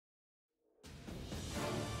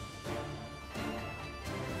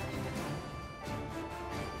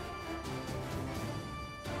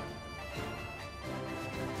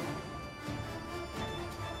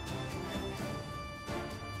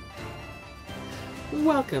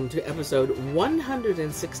Welcome to episode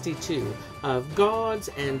 162 of Gods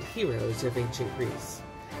and Heroes of Ancient Greece.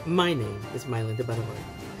 My name is MyLinda, Butterworth,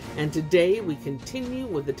 and today we continue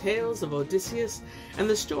with the tales of Odysseus and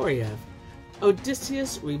the story of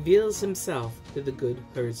Odysseus Reveals Himself to the Good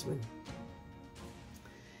Herdsman.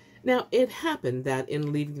 Now, it happened that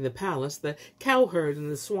in leaving the palace, the cowherd and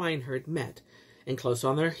the swineherd met, and close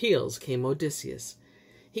on their heels came Odysseus.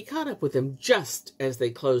 He caught up with them just as they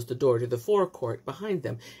closed the door to the forecourt behind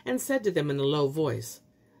them, and said to them in a low voice,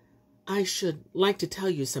 "I should like to tell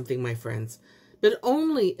you something, my friends, but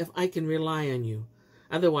only if I can rely on you.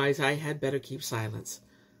 Otherwise, I had better keep silence.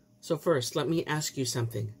 So first, let me ask you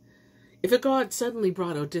something. If a god suddenly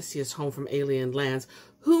brought Odysseus home from alien lands,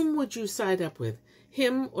 whom would you side up with,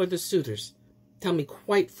 him or the suitors? Tell me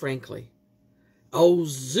quite frankly." "Oh,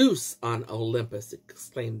 Zeus on Olympus,"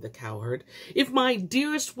 exclaimed the cowherd, "if my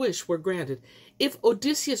dearest wish were granted, if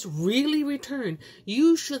Odysseus really returned,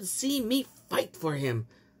 you should see me fight for him."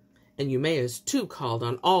 And Eumaeus too called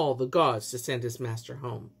on all the gods to send his master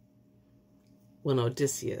home. When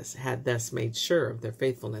Odysseus had thus made sure of their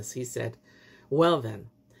faithfulness, he said, "Well then,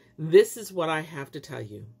 this is what I have to tell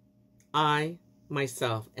you. I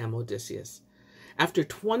myself am Odysseus. After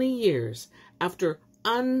 20 years, after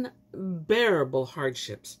unbearable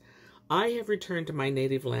hardships, I have returned to my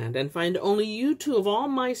native land, and find only you two of all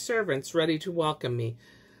my servants ready to welcome me,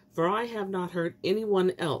 for I have not heard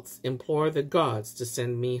anyone else implore the gods to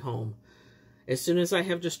send me home. As soon as I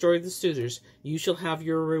have destroyed the suitors, you shall have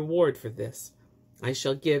your reward for this. I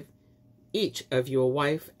shall give each of you a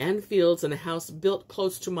wife and fields and a house built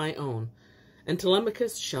close to my own, and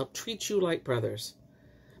Telemachus shall treat you like brothers.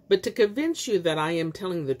 But to convince you that I am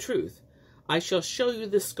telling the truth, I shall show you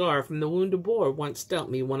the scar from the wound a boar once dealt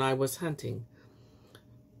me when I was hunting."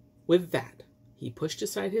 With that, he pushed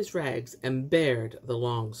aside his rags and bared the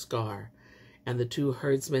long scar, and the two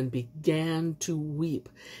herdsmen began to weep,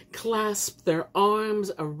 clasped their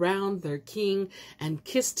arms around their king, and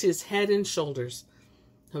kissed his head and shoulders.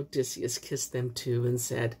 Odysseus kissed them too, and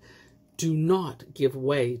said, "Do not give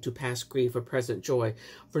way to past grief or present joy,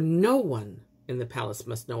 for no one in the palace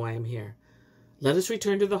must know I am here. Let us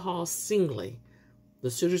return to the hall singly. The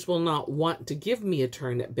suitors will not want to give me a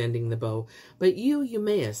turn at bending the bow, but you,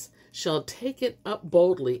 Eumaeus, shall take it up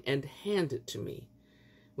boldly and hand it to me.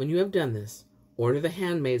 When you have done this, order the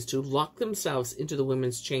handmaids to lock themselves into the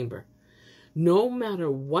women's chamber. No matter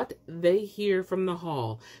what they hear from the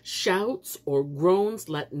hall, shouts or groans,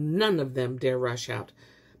 let none of them dare rush out,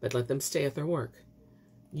 but let them stay at their work.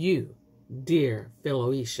 You, dear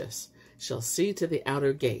Philoetius, shall see to the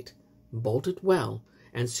outer gate, bolt it well,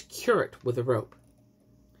 and secure it with a rope."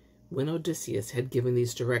 When Odysseus had given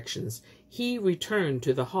these directions, he returned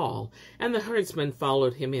to the hall, and the herdsmen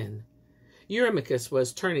followed him in. Eurymachus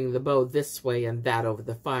was turning the bow this way and that over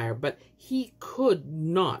the fire, but he could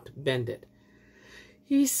not bend it.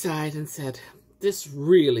 He sighed and said, "This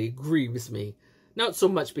really grieves me, not so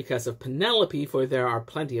much because of Penelope, for there are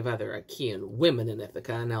plenty of other Achaean women in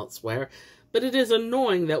Ithaca and elsewhere, but it is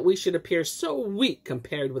annoying that we should appear so weak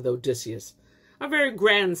compared with Odysseus. Our very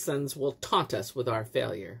grandsons will taunt us with our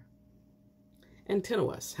failure."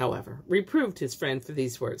 Antinous, however, reproved his friend for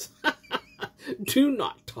these words. "Do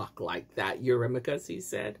not talk like that, Eurymachus," he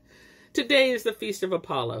said. "Today is the feast of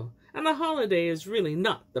Apollo, and the holiday is really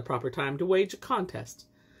not the proper time to wage a contest.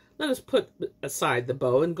 Let us put aside the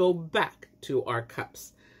bow and go back to our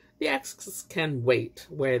cups. The axes can wait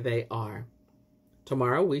where they are.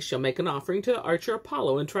 Tomorrow we shall make an offering to the archer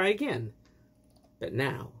Apollo and try again." But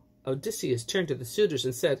now Odysseus turned to the suitors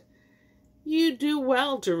and said, "You do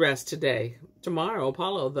well to rest today. Tomorrow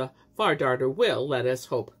Apollo the far-darter will, let us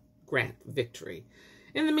hope, grant victory.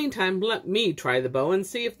 In the meantime, let me try the bow and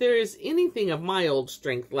see if there is anything of my old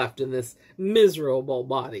strength left in this miserable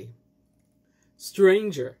body."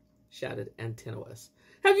 "Stranger," shouted Antinous,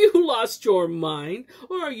 "have you lost your mind,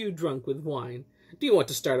 or are you drunk with wine? Do you want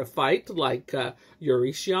to start a fight like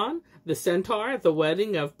Eurytion, the centaur at the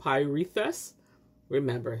wedding of Pirithous?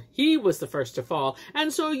 Remember, he was the first to fall,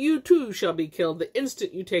 and so you too shall be killed the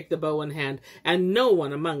instant you take the bow in hand, and no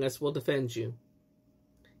one among us will defend you."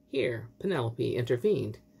 Here Penelope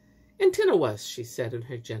intervened. "Antinous," she said in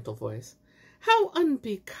her gentle voice, "how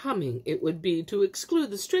unbecoming it would be to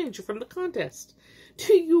exclude the stranger from the contest.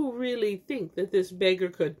 Do you really think that this beggar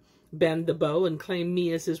could bend the bow and claim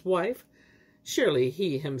me as his wife? Surely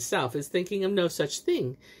he himself is thinking of no such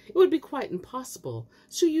thing. It would be quite impossible,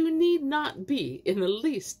 so you need not be in the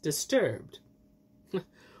least disturbed."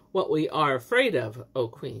 "What we are afraid of, O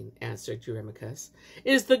Queen," answered Eurymachus,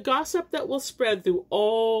 "is the gossip that will spread through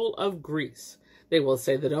all of Greece, They will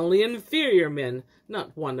say that only inferior men,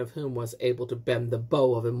 not one of whom was able to bend the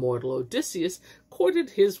bow of immortal Odysseus, courted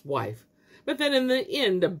his wife, but that in the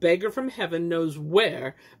end a beggar from heaven knows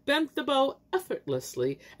where bent the bow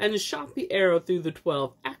effortlessly and shot the arrow through the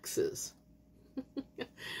 12 axes.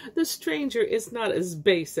 The stranger is not as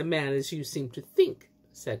base a man as you seem to think,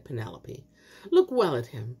 said Penelope. Look well at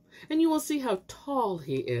him, and you will see how tall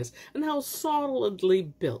he is, and how solidly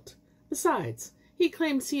built. Besides, he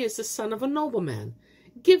claims he is the son of a nobleman.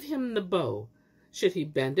 Give him the bow. Should he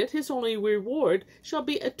bend it, his only reward shall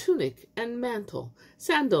be a tunic and mantle,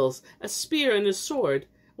 sandals, a spear, and a sword.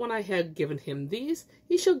 When I have given him these,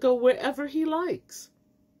 he shall go wherever he likes.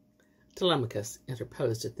 Telemachus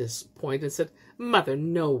interposed at this point and said, Mother,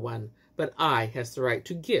 no one but I has the right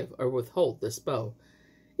to give or withhold this bow.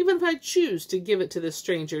 Even if I choose to give it to the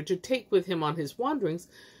stranger to take with him on his wanderings,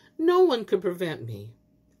 no one could prevent me.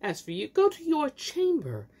 As for you, go to your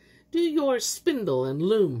chamber, do your spindle and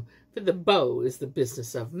loom, for the bow is the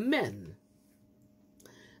business of men.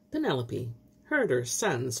 Penelope heard her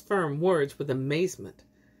son's firm words with amazement,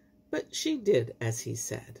 but she did as he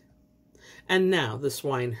said. And now the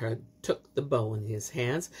swineherd took the bow in his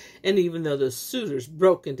hands, and even though the suitors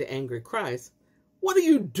broke into angry cries, What are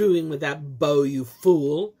you doing with that bow, you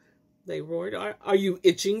fool? They roared. Are you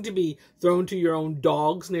itching to be thrown to your own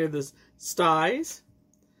dogs near the sties?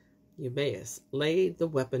 Eumaeus laid the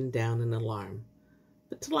weapon down in alarm,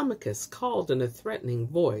 but Telemachus called in a threatening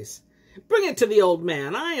voice, Bring it to the old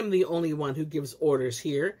man. I am the only one who gives orders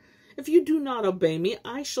here. If you do not obey me,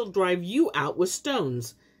 I shall drive you out with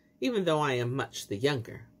stones, even though I am much the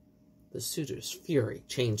younger. The suitors' fury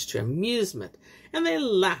changed to amusement, and they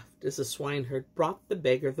laughed as the swineherd brought the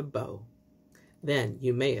beggar the bow. Then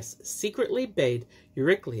Eumaeus secretly bade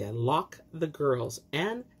Euryclea lock the girls,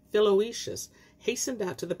 and Philoetius hastened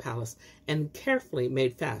out to the palace and carefully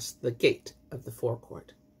made fast the gate of the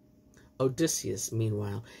forecourt. Odysseus,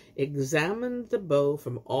 meanwhile, examined the bow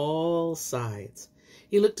from all sides.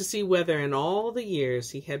 He looked to see whether in all the years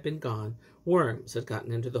he had been gone, worms had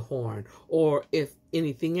gotten into the horn, or if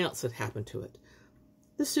anything else had happened to it.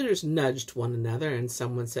 The suitors nudged one another, and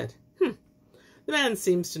someone said, The man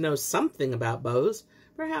seems to know something about bows.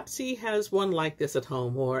 Perhaps he has one like this at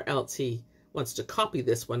home, or else he wants to copy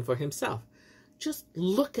this one for himself. Just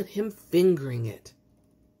look at him fingering it.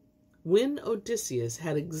 When Odysseus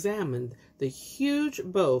had examined the huge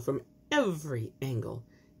bow from every angle,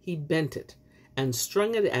 he bent it and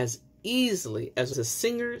strung it as easily as a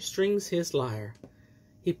singer strings his lyre.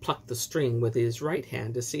 He plucked the string with his right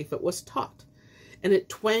hand to see if it was taut, and it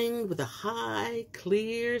twanged with a high,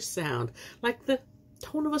 clear sound, like the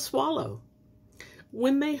tone of a swallow.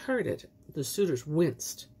 When they heard it, the suitors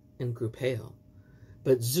winced and grew pale.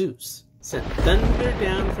 But Zeus sent thunder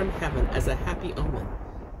down from heaven as a happy omen.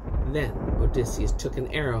 Then Odysseus took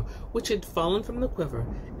an arrow which had fallen from the quiver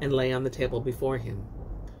and lay on the table before him,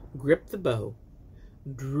 gripped the bow,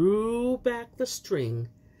 drew back the string,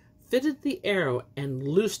 fitted the arrow, and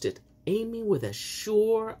loosed it, aiming with a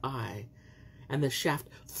sure eye. And the shaft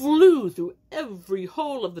flew through every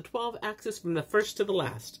hole of the 12 axes from the first to the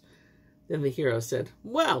last. Then the hero said,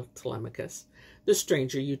 Well, Telemachus, the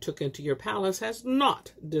stranger you took into your palace has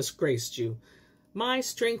not disgraced you. My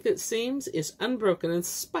strength, it seems, is unbroken in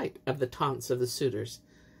spite of the taunts of the suitors.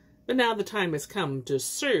 But now the time has come to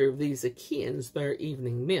serve these Achaeans their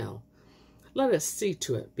evening meal. Let us see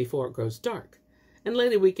to it before it grows dark, and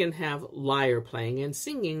later we can have lyre playing and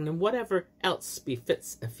singing and whatever else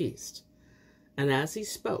befits a feast. And as he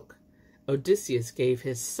spoke, Odysseus gave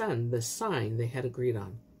his son the sign they had agreed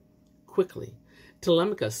on. Quickly,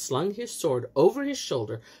 Telemachus slung his sword over his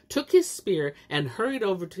shoulder, took his spear, and hurried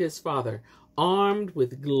over to his father, armed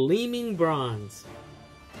with gleaming bronze.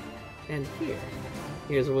 And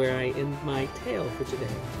here's where I end my tale for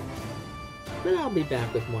today. But I'll be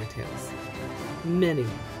back with more tales. Many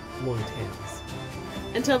more tales.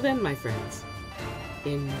 Until then, my friends,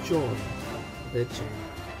 enjoy the journey.